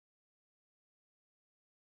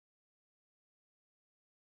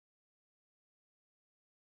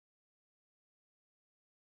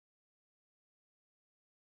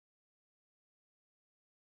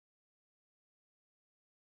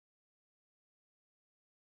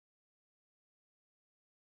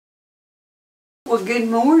Well, good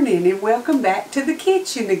morning and welcome back to the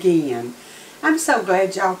kitchen again. I'm so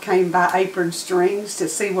glad y'all came by Apron Strings to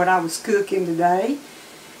see what I was cooking today.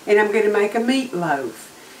 And I'm going to make a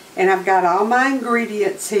meatloaf. And I've got all my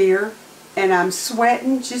ingredients here. And I'm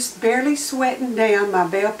sweating, just barely sweating down my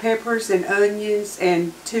bell peppers and onions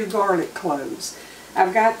and 2 garlic cloves.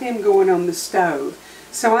 I've got them going on the stove.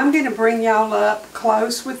 So I'm going to bring y'all up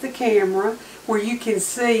close with the camera where you can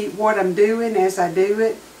see what I'm doing as I do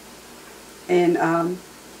it. And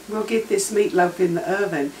we'll get this meatloaf in the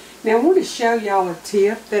oven. Now I want to show y'all a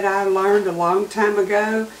tip that I learned a long time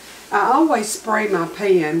ago. I always spray my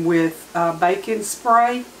pan with bacon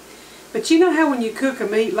spray. But you know how when you cook a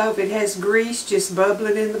meatloaf it has grease just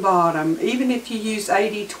bubbling in the bottom, even if you use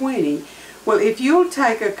 80-20. Well, if you'll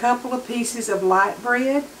take a couple of pieces of light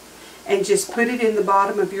bread and just put it in the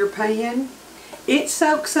bottom of your pan, it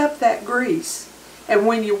soaks up that grease. And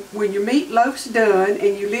when your meatloaf's done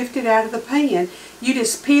and you lift it out of the pan, you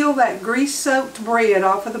just peel that grease-soaked bread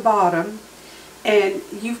off of the bottom, and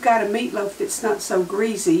you've got a meatloaf that's not so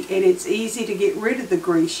greasy, and it's easy to get rid of the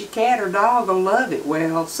grease. Your cat or dog will love it.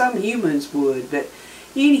 Well, some humans would, but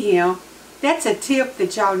anyhow, that's a tip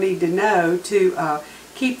that y'all need to know to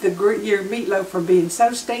keep your meatloaf from being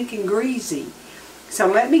so stinking greasy. So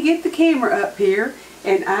let me get the camera up here,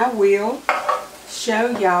 and I will show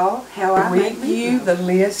y'all how I review the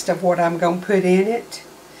list of what I'm going to put in it.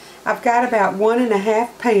 I've got about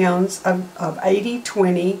 1.5 pounds of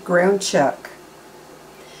 80-20 ground chuck.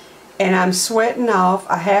 And I'm sweating off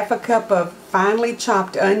a 1/2 cup of finely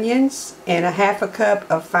chopped onions and a 1/2 cup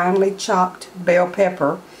of finely chopped bell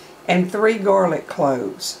pepper and 3 garlic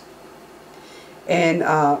cloves. And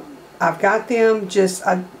I've got them just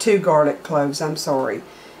 2 garlic cloves, I'm sorry.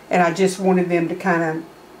 And I just wanted them to kind of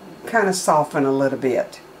soften a little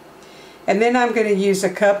bit. And then I'm going to use a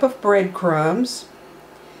cup of breadcrumbs,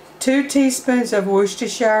 2 teaspoons of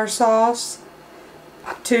Worcestershire sauce,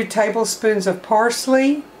 2 tablespoons of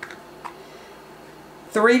parsley,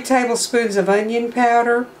 3 tablespoons of onion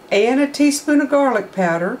powder, and a teaspoon of garlic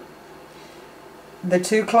powder, the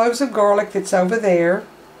 2 cloves of garlic that's over there,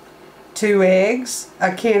 2 eggs,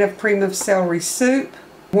 a can of cream of celery soup,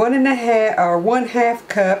 1/2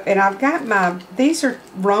 cup, and I've got these are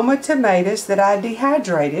Roma tomatoes that I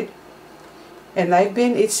dehydrated, and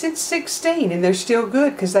it's since 16 and they're still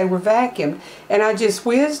good because they were vacuumed, and I just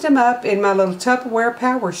whizzed them up in my little Tupperware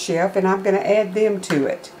power chef, and I'm going to add them to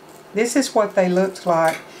it. This is what they looked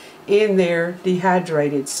like in their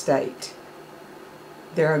dehydrated state.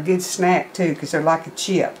 They're a good snack too because they're like a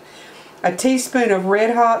chip. A teaspoon of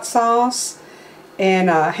red hot sauce and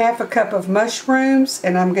 1/2 cup of mushrooms,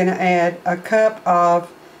 and I'm going to add a cup of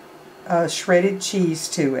shredded cheese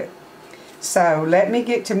to it. So let me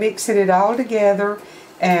get to mixing it all together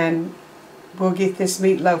and we'll get this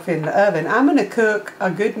meatloaf in the oven. I'm going to cook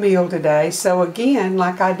a good meal today, so again,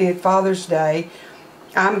 like I did Father's Day,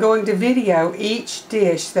 I'm going to video each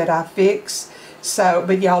dish that I fix,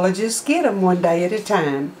 but y'all will just get them one day at a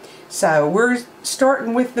time. So we're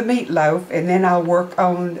starting with the meatloaf, and then I'll work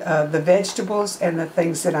on the vegetables and the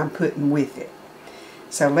things that I'm putting with it.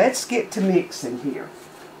 So let's get to mixing here.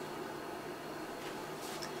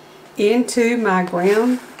 Into my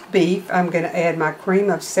ground beef, I'm going to add my cream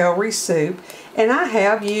of celery soup, and I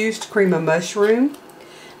have used cream of mushroom,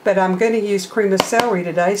 but I'm going to use cream of celery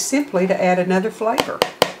today simply to add another flavor.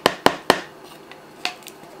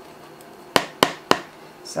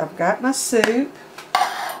 So I've got my soup.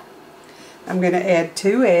 I'm going to add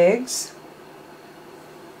 2 eggs.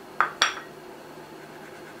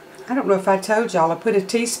 I don't know if I told y'all, I put a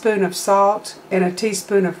teaspoon of salt and a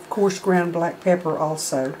teaspoon of coarse ground black pepper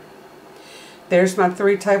also. There's my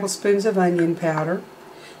 3 tablespoons of onion powder,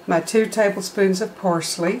 my 2 tablespoons of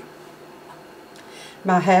parsley,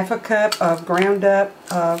 my 1/2 cup of ground up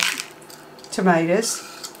tomatoes,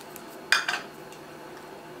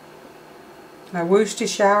 my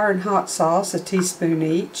Worcestershire and hot sauce, a teaspoon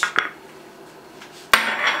each,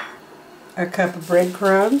 a cup of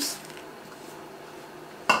breadcrumbs,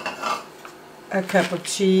 a cup of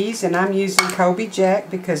cheese, and I'm using Colby Jack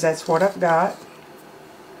because that's what I've got.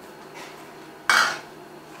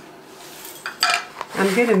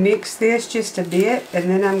 I'm going to mix this just a bit, and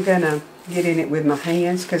then I'm going to get in it with my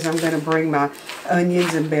hands because I'm going to bring my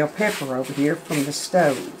onions and bell pepper over here from the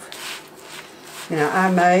stove. Now I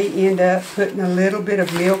may end up putting a little bit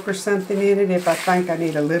of milk or something in it if I think I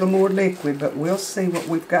need a little more liquid, but we'll see what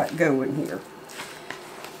we've got going here.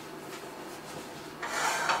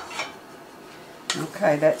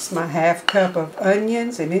 Okay, that's my 1/2 cup of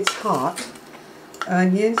onions, and it's hot.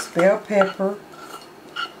 Onions, bell pepper,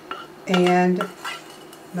 and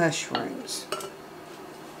mushrooms.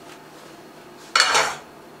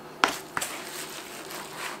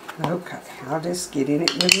 Okay, I'll just get in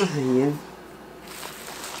it with my hand.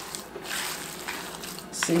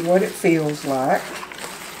 See what it feels like.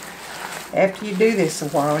 After you do this a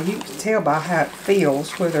while, you can tell by how it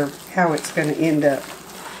feels how it's going to end up.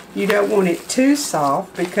 You don't want it too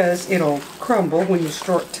soft because it'll crumble when you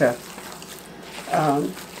start to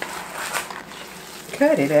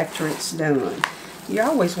cut it after it's done. You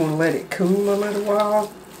always want to let it cool a little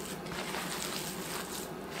while.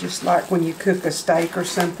 Just like when you cook a steak or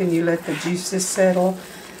something, you let the juices settle.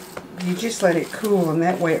 You just let it cool, and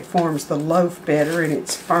that way it forms the loaf better and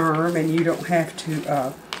it's firm, and you don't have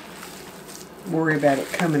to worry about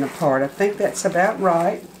it coming apart. I think that's about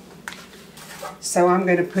right. So I'm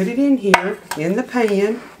going to put it in here in the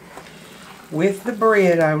pan with the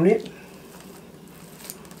bread on it.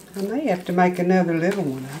 I may have to make another little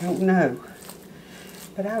one, I don't know.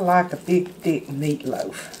 But I like a big thick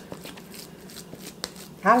meatloaf.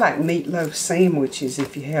 I like meatloaf sandwiches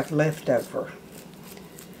if you have leftover.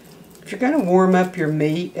 If you're going to warm up your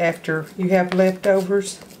meat after you have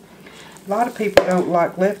leftovers, a lot of people don't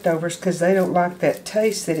like leftovers because they don't like that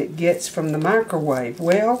taste that it gets from the microwave.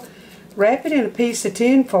 Well, wrap it in a piece of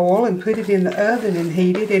tin foil and put it in the oven and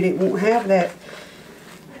heat it, and it won't have that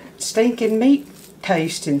stinking meat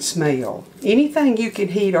taste and smell. Anything you can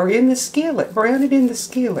heat, or in the skillet, brown it in the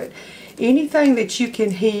skillet. Anything that you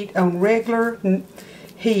can heat on regular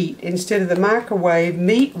heat instead of the microwave,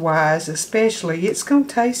 meat-wise especially, it's going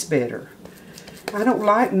to taste better. I don't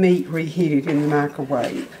like meat reheated in the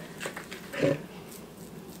microwave.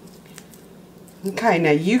 Okay,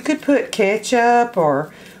 now you could put ketchup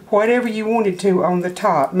or whatever you wanted to on the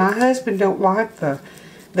top. My husband don't like the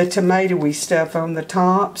tomatoey stuff on the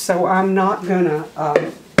top, so I'm not gonna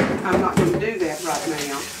do that right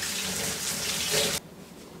now.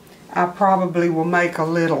 I probably will make a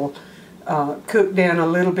little cook down a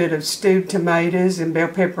little bit of stewed tomatoes and bell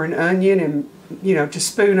pepper and onion, and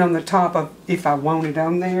just spoon on the top of if I want it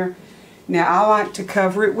on there. Now I like to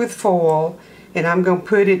cover it with foil, and I'm going to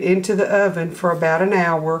put it into the oven for about an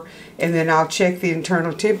hour, and then I'll check the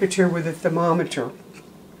internal temperature with a thermometer.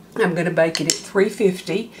 I'm going to bake it at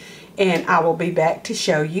 350, and I will be back to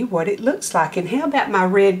show you what it looks like. And how about my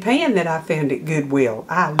red pan that I found at Goodwill?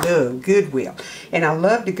 I love Goodwill, and I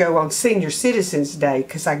love to go on Senior Citizens Day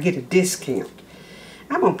because I get a discount.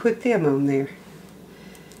 I'm going to put them on there.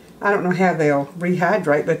 I don't know how they'll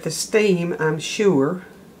rehydrate, but the steam, I'm sure,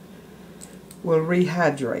 will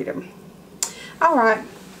rehydrate them. Alright,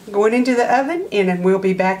 going into the oven, and then we'll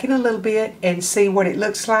be back in a little bit and see what it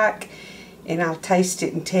looks like, and I'll taste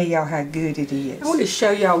it and tell y'all how good it is. I want to show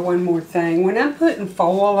y'all one more thing. When I'm putting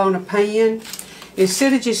foil on a pan,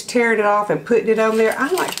 instead of just tearing it off and putting it on there, I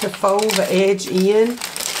like to fold the edge in,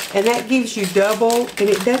 and that gives you double, and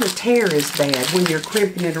it doesn't tear as bad when you're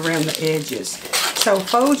crimping it around the edges. So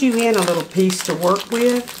fold you in a little piece to work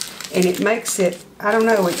with, and it makes it, I don't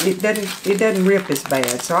know, it doesn't rip as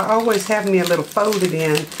bad. So I always have me a little folded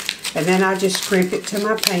in, and then I just crimp it to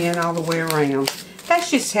my pan all the way around.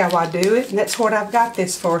 That's just how I do it, and that's what I've got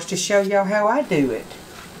this for, is to show y'all how I do it.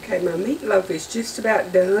 Okay, my meatloaf is just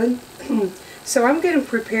about done. So I'm going to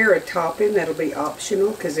prepare a topping that'll be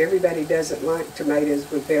optional because everybody doesn't like tomatoes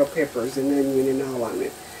with bell peppers and onion and all on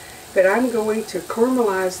it. But I'm going to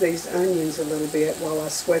caramelize these onions a little bit while I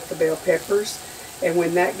sweat the bell peppers. And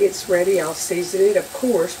when that gets ready, I'll season it, of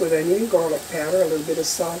course, with onion and garlic powder, a little bit of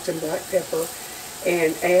salt and black pepper,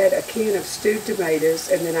 and add a can of stewed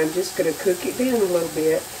tomatoes, and then I'm just going to cook it down a little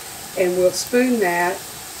bit, and we'll spoon that.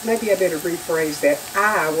 Maybe I better rephrase that.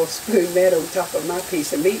 I will spoon that on top of my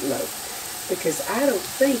piece of meatloaf, because I don't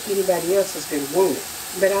think anybody else is going to want it,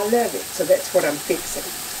 but I love it, so that's what I'm fixing.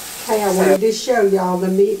 Okay, I wanted to show y'all the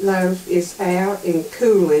meatloaf is out and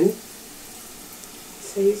cooling.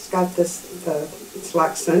 See, it's got it's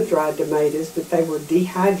like sun-dried tomatoes, but they were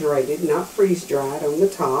dehydrated, not freeze-dried, on the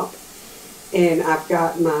top. And I've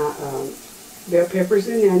got my bell peppers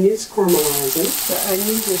and onions caramelizing. The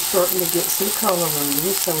onions are starting to get some color on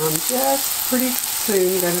them, so I'm just pretty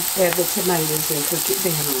soon going to add the tomatoes and cook it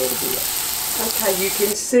down a little bit. Okay, you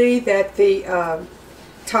can see that the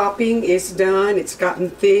topping is done. It's gotten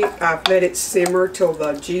thick. I've let it simmer till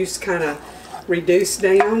the juice kind of reduced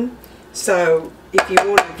down. So if you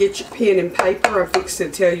want to get your pen and paper, I'm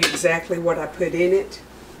fixing to tell you exactly what I put in it.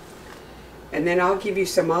 And then I'll give you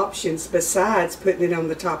some options besides putting it on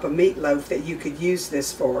the top of meatloaf that you could use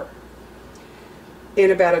this for.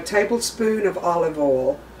 In about a tablespoon of olive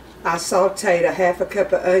oil, I sauteed a half a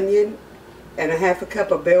cup of onion and a half a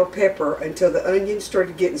cup of bell pepper until the onion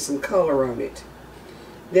started getting some color on it.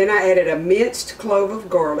 Then I added a minced clove of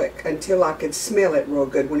garlic until I could smell it real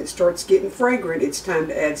good. When it starts getting fragrant, it's time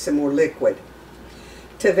to add some more liquid.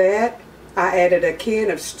 To that, I added a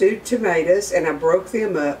can of stewed tomatoes, and I broke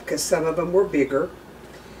them up because some of them were bigger.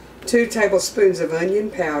 2 tablespoons of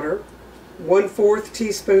onion powder, 1/4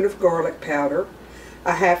 teaspoon of garlic powder,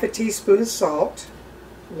 a 1/2 teaspoon of salt,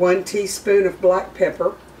 1 teaspoon of black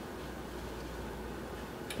pepper,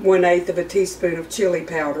 1/8 teaspoon of chili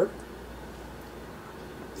powder,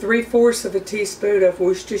 3/4 teaspoon of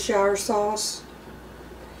Worcestershire sauce,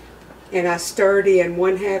 and I stirred in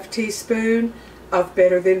 1/2 teaspoon of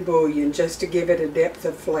Better Than Bouillon just to give it a depth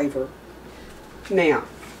of flavor. Now,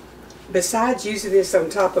 besides using this on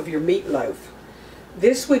top of your meatloaf,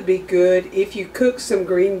 this would be good if you cook some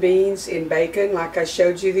green beans in bacon like I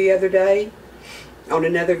showed you the other day on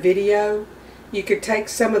another video. You could take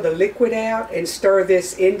some of the liquid out and stir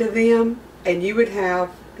this into them, and you would have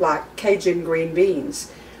like Cajun green beans.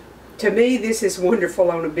 To me, this is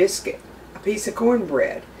wonderful on a biscuit, a piece of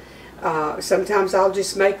cornbread. Sometimes I'll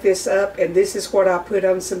just make this up, and this is what I put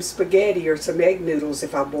on some spaghetti or some egg noodles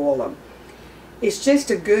if I boil them. It's just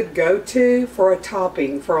a good go-to for a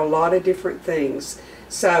topping for a lot of different things.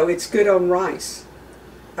 So it's good on rice.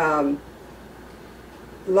 A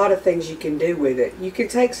lot of things you can do with it. You can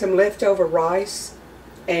take some leftover rice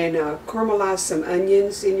and caramelize some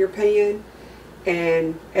onions in your pan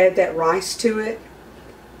and add that rice to it,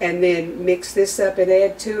 and then mix this up and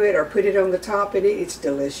add to it, or put it on the top, and it's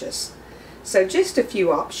delicious. So just a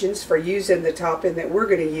few options for using the topping that we're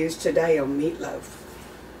going to use today on meatloaf.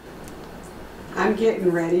 I'm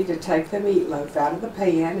getting ready to take the meatloaf out of the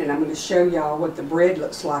pan, and I'm going to show y'all what the bread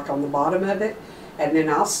looks like on the bottom of it, and then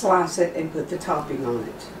I'll slice it and put the topping on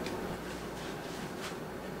it.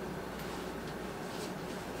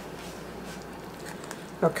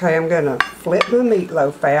 Okay, I'm going to flip my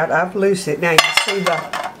meatloaf out. I've loosed it. Now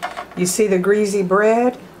you see the greasy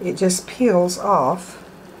bread? It just peels off.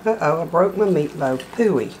 Uh-oh, I broke my meatloaf.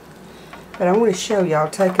 Pooey. But I want to show y'all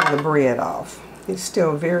taking the bread off. It's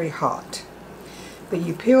still very hot. But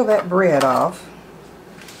you peel that bread off,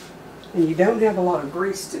 and you don't have a lot of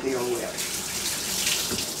grease to deal with.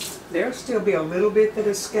 There'll still be a little bit that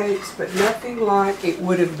escapes, but nothing like it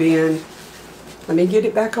would have been. Let me get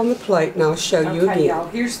it back on the plate, and I'll show you again. Okay, y'all,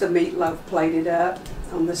 here's the meatloaf plated up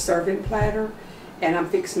on the serving platter, and I'm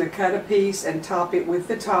fixing to cut a piece and top it with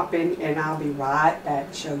the topping, and I'll be right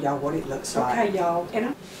back to show y'all what it looks like. Okay, y'all,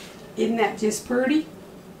 isn't that just pretty?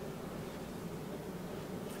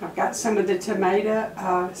 I've got some of the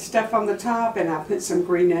tomato stuff on the top, and I put some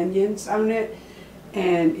green onions on it,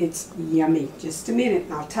 and it's yummy. Just a minute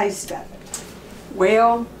and I'll taste of it.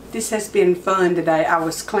 Well, this has been fun today. I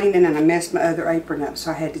was cleaning and I messed my other apron up,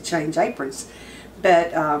 so I had to change aprons.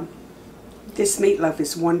 But this meatloaf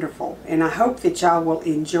is wonderful, and I hope that y'all will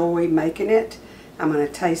enjoy making it. I'm going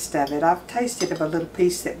to taste of it. I've tasted of a little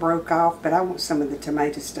piece that broke off, but I want some of the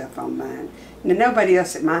tomato stuff on mine. Now, nobody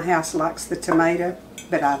else at my house likes the tomato,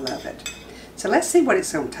 but I love it. So let's see what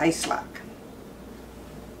it's going to taste like.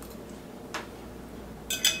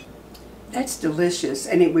 That's delicious,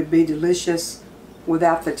 and it would be delicious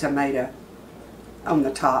without the tomato on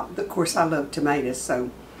the top. Of course, I love tomatoes,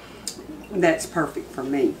 so that's perfect for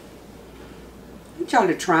me. I want y'all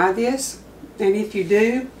to try this, and if you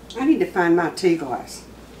do, I need to find my tea glass.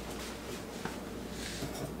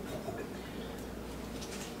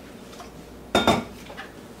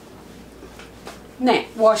 Now,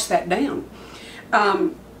 wash that down.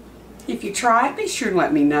 If you try it, be sure and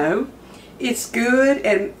let me know. It's good,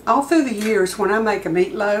 and all through the years when I make a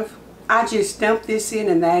meatloaf, I just dump this in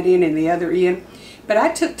and that in and the other in. But I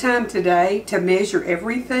took time today to measure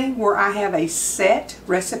everything, where I have a set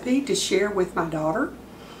recipe to share with my daughter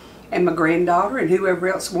and my granddaughter and whoever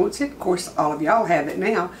else wants it. Of course, all of y'all have it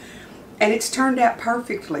now. And it's turned out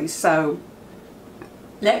perfectly. So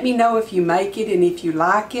let me know if you make it and if you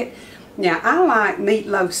like it. Now, I like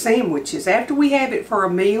meatloaf sandwiches. After we have it for a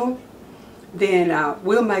meal, then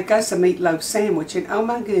we'll make us a meatloaf sandwich. And oh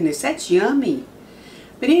my goodness, that's yummy.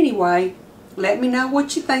 But anyway, let me know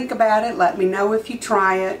what you think about it. Let me know if you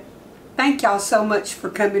try it. Thank y'all so much for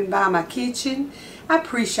coming by my kitchen. I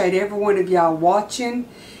appreciate every one of y'all watching.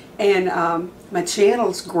 And my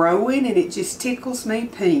channel's growing, and it just tickles me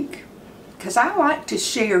pink, because I like to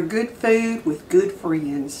share good food with good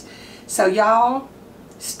friends. So y'all,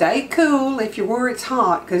 stay cool if you're where it's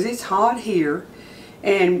hot, because it's hot here.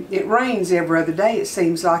 And it rains every other day, it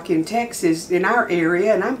seems like, in Texas, in our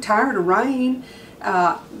area. And I'm tired of rain,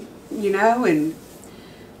 you know, and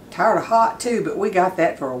tired of hot too, but we got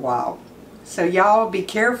that for a while. So y'all, be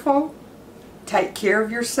careful. Take care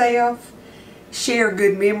of yourself. Share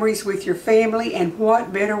good memories with your family. And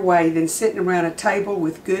what better way than sitting around a table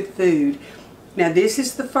with good food. Now this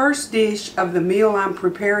is the first dish of the meal I'm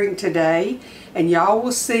preparing today, and y'all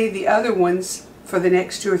will see the other ones for the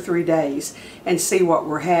next 2 or 3 days and see what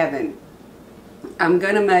we're having. I'm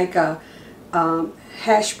going to make a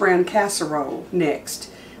hash brown casserole next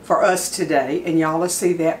for us today, and y'all will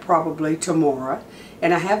see that probably tomorrow.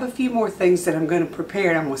 And I have a few more things that I'm going to prepare,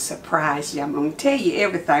 and I'm going to surprise you. I'm going to tell you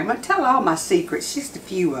everything. I'm going to tell all my secrets, just a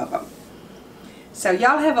few of them. So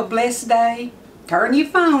y'all have a blessed day. Turn your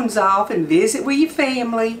phones off and visit with your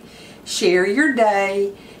family. Share your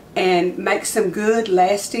day and make some good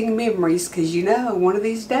lasting memories, because you know one of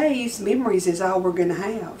these days memories is all we're going to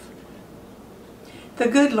have. The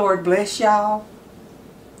good Lord bless y'all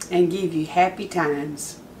and give you happy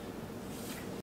times.